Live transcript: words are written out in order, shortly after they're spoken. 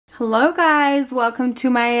Hello guys, welcome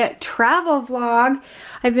to my travel vlog.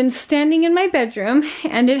 I've been standing in my bedroom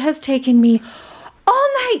and it has taken me all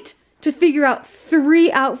night to figure out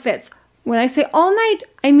 3 outfits. When I say all night,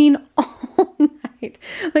 I mean all night.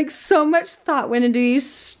 Like, so much thought went into these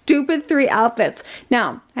stupid 3 outfits.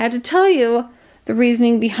 Now, I had to tell you the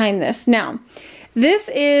reasoning behind this. Now, this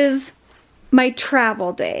is my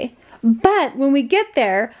travel day. But when we get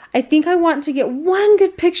there, I think I want to get one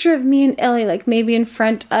good picture of me and Ellie, like maybe in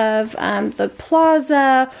front of the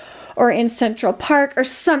plaza or in Central Park or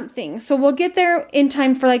something. So we'll get there in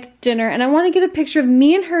time for like dinner, and I want to get a picture of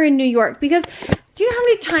me and her in New York, because do you know how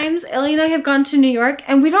many times Ellie and I have gone to New York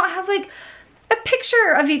and we don't have like a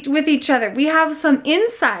picture of with each other. We have some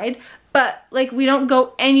inside, but like we don't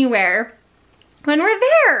go anywhere when we're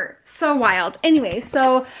there. So wild. Anyway,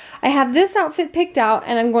 so I have this outfit picked out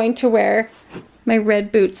and I'm going to wear my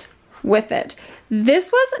red boots with it.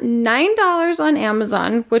 This was $9 on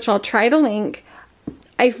Amazon, which I'll try to link.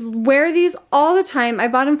 I wear these all the time. I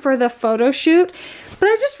bought them for the photo shoot, but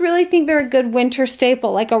I just really think they're a good winter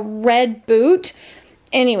staple, like a red boot.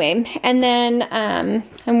 Anyway, and then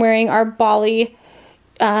I'm wearing our Bali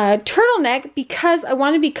turtleneck because I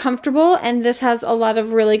want to be comfortable, and this has a lot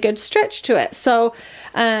of really good stretch to it. So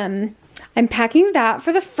I'm packing that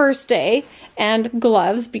for the first day, and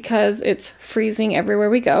gloves because it's freezing everywhere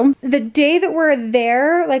we go. The day that we're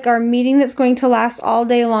there, like our meeting that's going to last all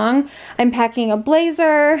day long, I'm packing a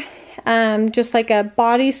blazer, just like a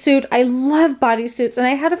bodysuit. I love bodysuits, and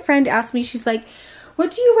I had a friend ask me, she's like,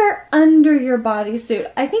 what do you wear under your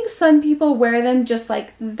bodysuit? I think some people wear them just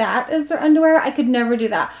like that as their underwear. I could never do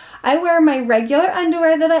that. I wear my regular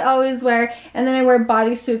underwear that I always wear, and then I wear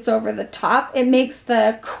bodysuits over the top. It makes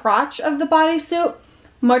the crotch of the bodysuit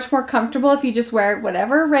much more comfortable if you just wear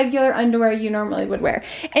whatever regular underwear you normally would wear.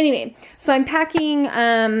 Anyway, so I'm packing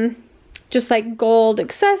just like gold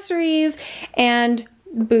accessories and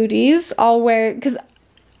booties. I'll wear, because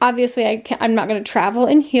obviously I'm not going to travel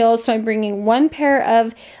in heels, so I'm bringing one pair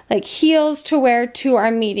of like heels to wear to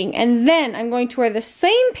our meeting, and then I'm going to wear the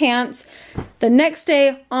same pants the next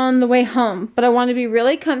day on the way home. But I want to be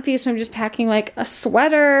really comfy, so I'm just packing like a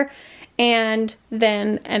sweater, and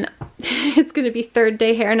then it's going to be 3rd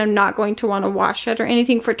day hair, and I'm not going to want to wash it or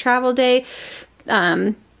anything for travel day.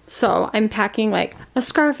 So I'm packing like a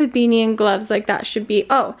scarf, a beanie, and gloves. Like that should be,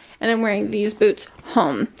 oh, and I'm wearing these boots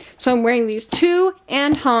home. So I'm wearing these to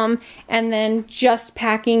and home, and then just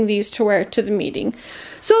packing these to wear to the meeting.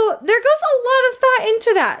 So there goes a lot of thought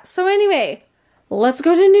into that. So anyway, let's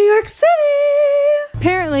go to New York City.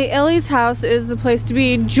 Apparently Ellie's house is the place to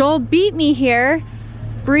be. Joel beat me here.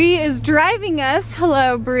 Bree is driving us.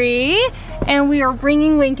 Hello, Bree. And we are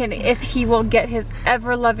bringing Lincoln if he will get his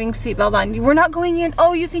ever-loving seatbelt on. We're not going in.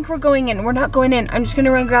 Oh, you think we're going in. We're not going in. I'm just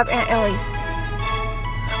gonna run grab Aunt Ellie.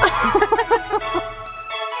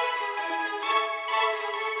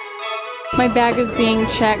 My bag is being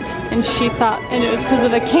checked, and she thought, and it was because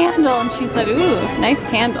of the candle, and she said, ooh, nice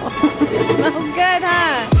candle. Smells good,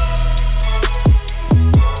 huh?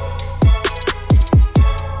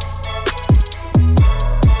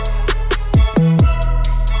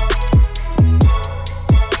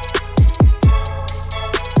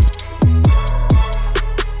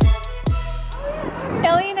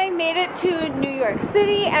 To New York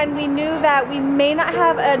City, and we knew that we may not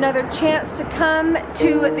have another chance to come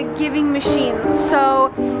to the giving machines.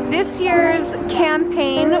 So this year's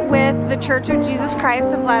campaign with the Church of Jesus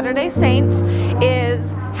Christ of Latter-day Saints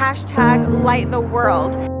is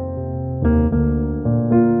 #lighttheworld.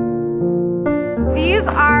 These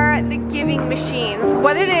are the giving machines.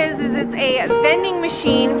 What it is it's a vending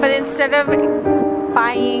machine, but instead of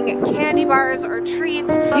buying candy bars or treats,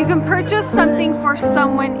 you can purchase something for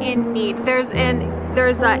someone in need. There's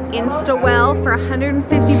a Insta-well for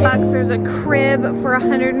 150 bucks. There's a crib for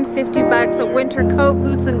 150 bucks. A winter coat,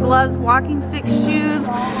 boots and gloves, walking sticks, shoes,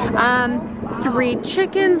 3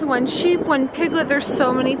 chickens, 1 sheep, 1 piglet. There's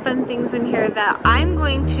so many fun things in here that I'm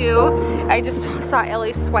going to. I just saw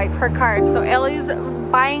Ellie swipe her card, so Ellie's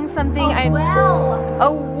buying something. A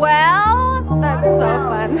well? That's so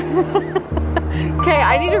fun. Okay,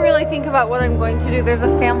 I need to really think about what I'm going to do. There's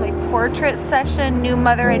a family portrait session, new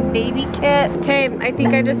mother and baby kit. Okay, I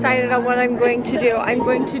think I decided on what I'm going to do. I'm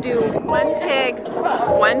going to do 1 pig,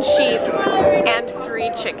 1 sheep, and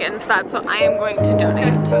 3 chickens. That's what I am going to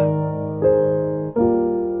donate.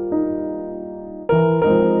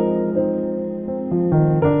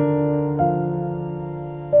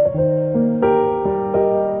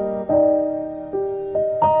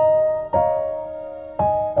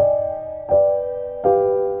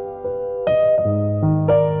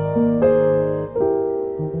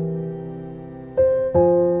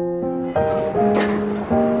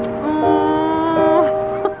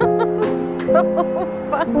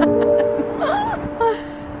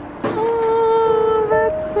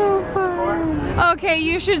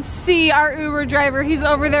 our Uber driver. He's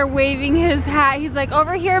over there waving his hat. He's like,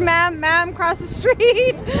 over here, ma'am, ma'am, cross the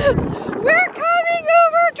street. We're coming,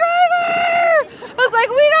 Uber driver! I was like,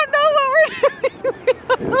 we don't know what we're doing. We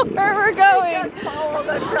don't know where we're going.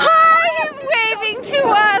 Hi, he's waving to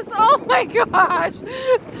us. Oh my gosh.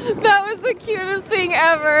 That was the cutest thing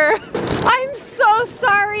ever. I'm so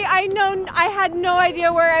sorry. I know I had no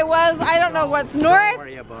idea where I was. I don't know what's north. Don't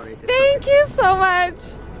worry about it. Thank you so much.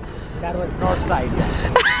 That was north side.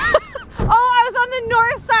 Oh, I was on the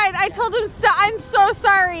north side. I told him, I'm so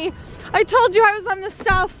sorry. I told you I was on the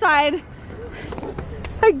south side.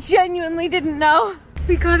 I genuinely didn't know.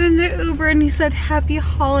 We got in the Uber and he said, happy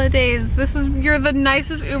holidays. You're the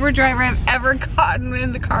nicest Uber driver I've ever gotten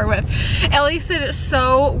in the car with. Ellie said it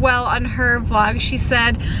so well on her vlog. She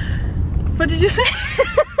said, what did you say?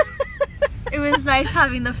 It was nice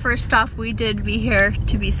having the first stop we did be here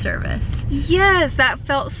to be service. Yes, that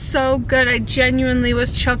felt so good. I genuinely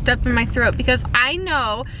was choked up in my throat because I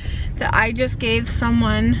know that I just gave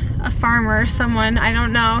someone, a farmer, someone, I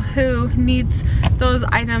don't know who needs those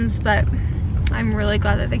items, but I'm really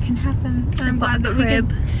glad that they can happen. And I'm glad that we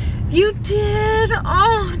could. You did?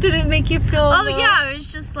 Oh, did it make you feel Oh yeah, it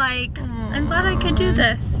was just like, I'm glad I could do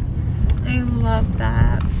this. I love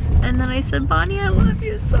that. And then I said, Bonnie, I love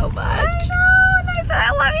you so much. I know, and I said,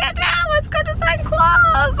 I love you too, let's go to St.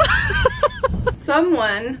 Claus.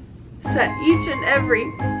 Someone set each and every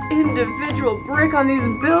individual brick on these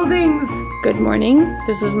buildings. Good morning.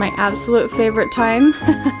 This is my absolute favorite time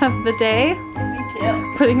of the day. Me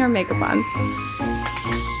too. Putting our makeup on.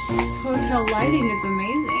 Hotel lighting is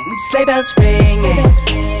amazing. Sleigh bells ringing,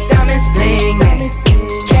 diamonds blinging,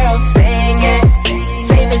 carols singing,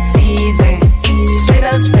 favorite season. Sleigh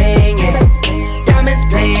bells ringing, diamonds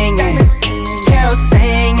blinging, carols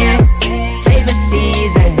singing, favorite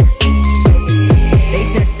season. They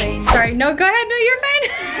said say Sorry, no, go ahead, no, you're fine.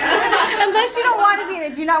 Unless you don't want to be in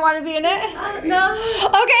it. Do you not want to be in it? No.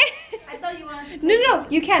 Okay. I thought you wanted to. No,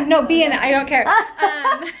 you can. No, be in it. I don't care.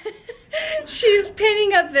 She's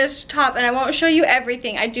pinning up this top, and I won't show you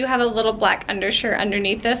everything. I do have a little black undershirt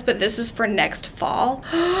underneath this, but this is for next fall.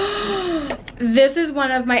 This is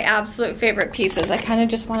one of my absolute favorite pieces. I kind of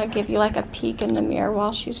just want to give you like a peek in the mirror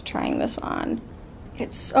while she's trying this on.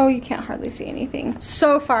 It's, oh, you can't hardly see anything.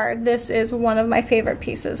 So far, this is one of my favorite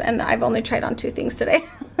pieces, and I've only tried on 2 things today.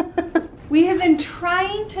 We have been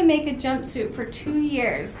trying to make a jumpsuit for 2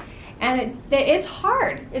 years. And it's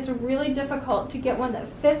hard. It's really difficult to get one that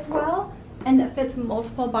fits well and that fits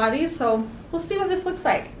multiple bodies. So we'll see what this looks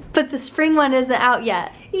like. But the spring one isn't out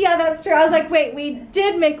yet. Yeah, that's true. I was like, wait, we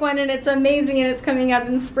did make one and it's amazing and it's coming out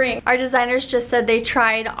in spring. Our designers just said they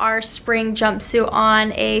tried our spring jumpsuit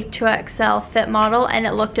on a 2XL fit model and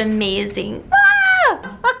it looked amazing.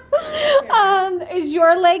 Ah! Is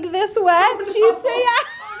your leg this wet? Oh, no.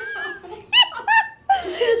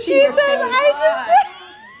 She said, she said, I just...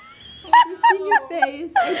 In your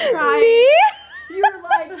face. I tried. Me? You were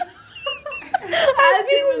like, I'm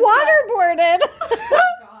being waterboarded.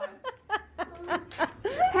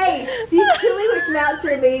 hey, these chili witch mats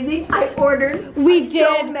are amazing. I ordered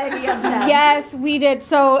so many of them. Yes, we did.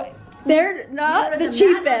 So They're not the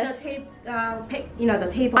cheapest. You know, the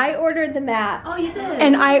table. I ordered the mats. Oh, you did.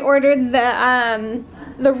 and I ordered the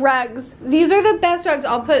rugs. These are the best rugs.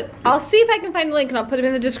 I'll see if I can find a link and I'll put them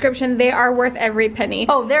in the description. They are worth every penny.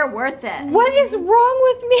 Oh, they're worth it. What is wrong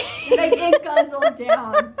with me? Like it guzzled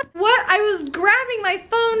down. What? I was grabbing my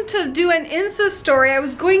phone to do an Insta story. I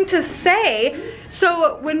was going to say,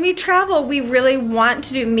 so when we travel, we really want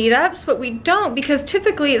to do meetups, but we don't because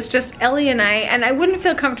typically it's just Ellie and I wouldn't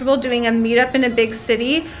feel comfortable doing a meetup in a big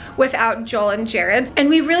city without Joel and Jared. And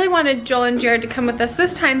we really wanted Joel and Jared to come with us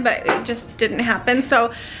this time, but it just didn't happen.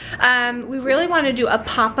 So we really want to do a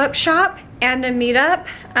pop-up shop and a meetup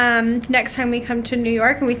next time we come to New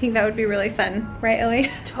York, and we think that would be really fun. Right,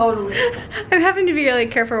 Ellie? Totally. I'm having to be really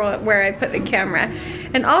careful where I put the camera.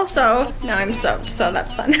 And also, now I'm soaked, so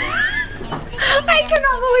that's fun. I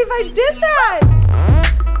cannot believe I did that!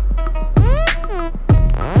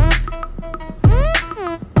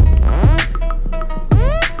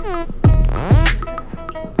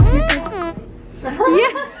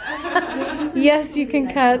 Yeah. Yes, you can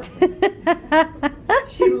cut.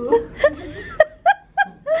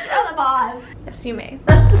 Yes, you may.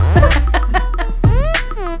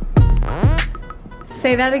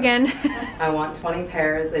 Say that again. I want 20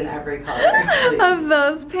 pairs in every color. Of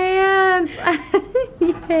those pants.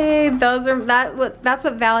 Yay. That's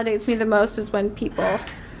what validates me the most is when people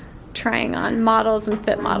trying on models and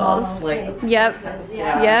fit models. Like, Yep.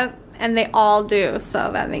 yeah. Yep. And they all do,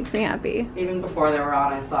 so that makes me happy. Even before they were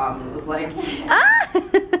on, I saw them and it was like, Ah!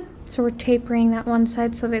 So we're tapering that one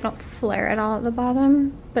side so they don't flare at all at the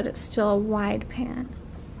bottom, but it's still a wide pant.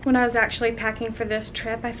 When I was actually packing for this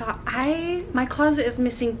trip, I thought my closet is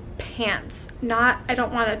missing pants. I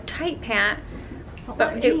don't want a tight pant,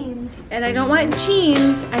 but jeans. And I don't want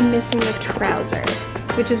jeans. I'm missing a trouser,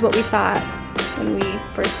 which is what we thought when we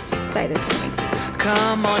first decided to make these.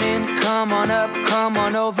 Come on in, come on up, come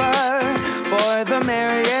on over for the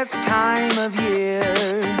merriest time of year.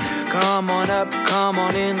 Come on up, come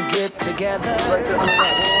on in, get together.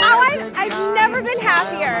 Oh, I've never been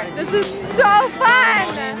happier. This is so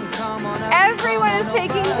fun. Everyone is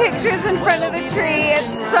taking pictures in front of the tree. It's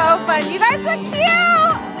so fun. You guys look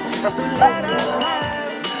cute. So let us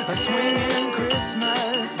have a swinging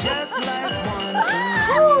Christmas just like one.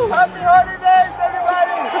 Happy holidays,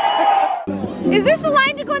 everybody! Is this the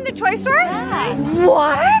line to go in the toy store? Yes.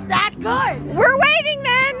 What? It's that good. We're waiting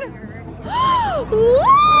then.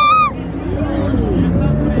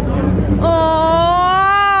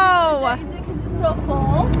 Oh. So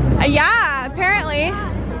full. Yeah, apparently.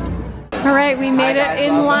 All right, we made it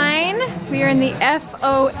in line. We are in the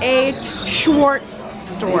FOA Schwartz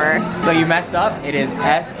store. So you messed up. It is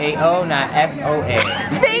FAO, not FOA.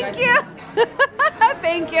 Thank you.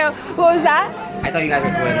 Thank you. What was that? I thought you guys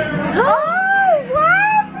were twins. Oh, what?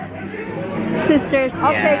 Sisters,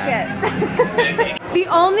 I'll take it. The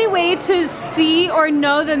only way to see or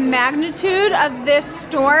know the magnitude of this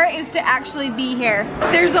store is to actually be here.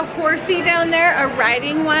 There's a horsey down there, a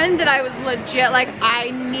riding one that I was legit like,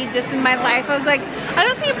 I need this in my life. I was like, I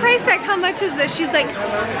don't see a price tag. How much is this? She's like,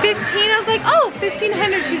 15. I was like, oh,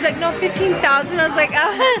 1,500. She's like, no, 15,000. I was like,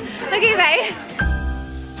 oh, okay, bye.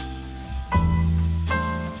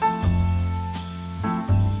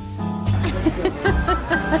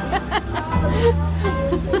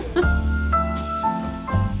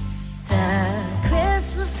 The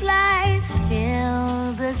Christmas lights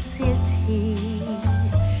fill the city.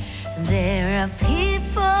 There are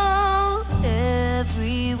people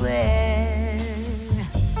everywhere.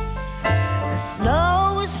 The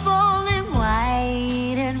snow is falling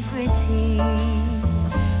white and pretty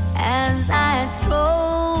as I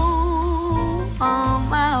stroll on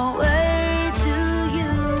my way to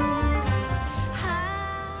you.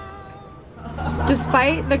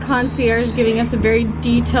 Despite the concierge giving us a very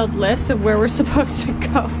detailed list of where we're supposed to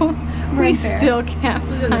go, we still can't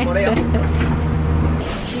find it.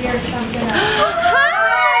 Here's something else.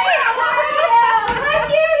 Hi! Hi,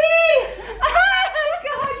 cutie!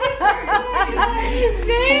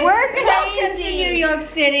 We're connected to New York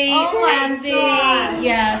City and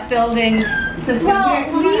the building system. Well,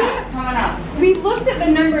 Come on up. we looked at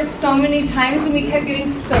the numbers so many times and we kept getting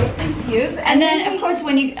so confused. And then, of course,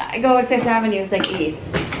 when you go at Fifth Avenue, it's like east.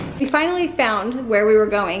 We finally found where we were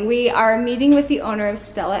going. We are meeting with the owner of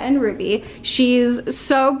Stella and Ruby. She's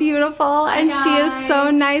so beautiful and she is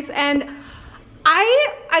so nice. And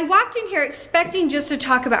I walked in here expecting just to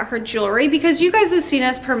talk about her jewelry because you guys have seen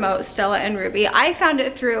us promote Stella and Ruby. I found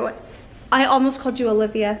it through, I almost called you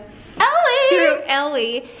Olivia. Ellie! Through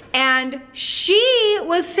Ellie. And she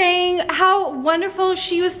was saying how wonderful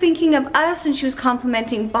she was thinking of us and she was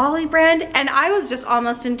complimenting Bali brand. And I was just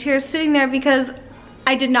almost in tears sitting there because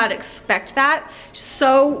I did not expect that.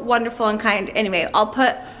 So wonderful and kind. Anyway, I'll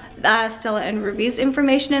put Stella and Ruby's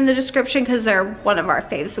information in the description because they're one of our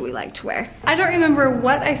faves that we like to wear. I don't remember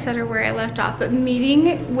what I said or where I left off, but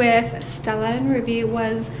meeting with Stella and Ruby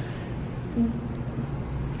was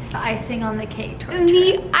The icing on the cake to our trip.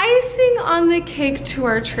 the icing on the cake to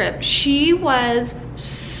our trip. She was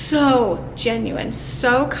so genuine,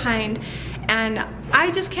 so kind, and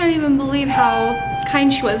I just can't even believe how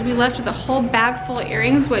kind she was. We left with a whole bag full of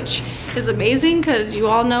earrings, which is amazing because you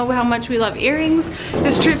all know how much we love earrings.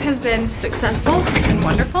 This trip has been successful and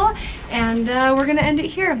wonderful, and we're gonna end it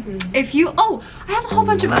here. If you, I have a whole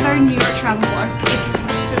bunch of other New York travel vlogs. If you're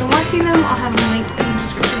interested in watching them, I'll have them linked in the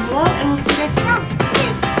description below, and we'll see you guys tomorrow.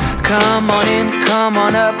 Come on in, come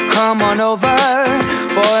on up, come on over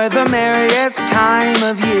for the merriest time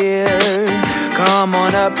of year. Come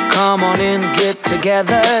on up, come on in, get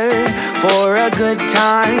together for a good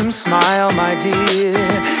time. Smile, my dear.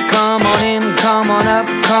 Come on in, come on up,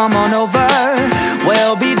 come on over.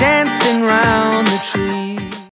 We'll be dancing round the tree.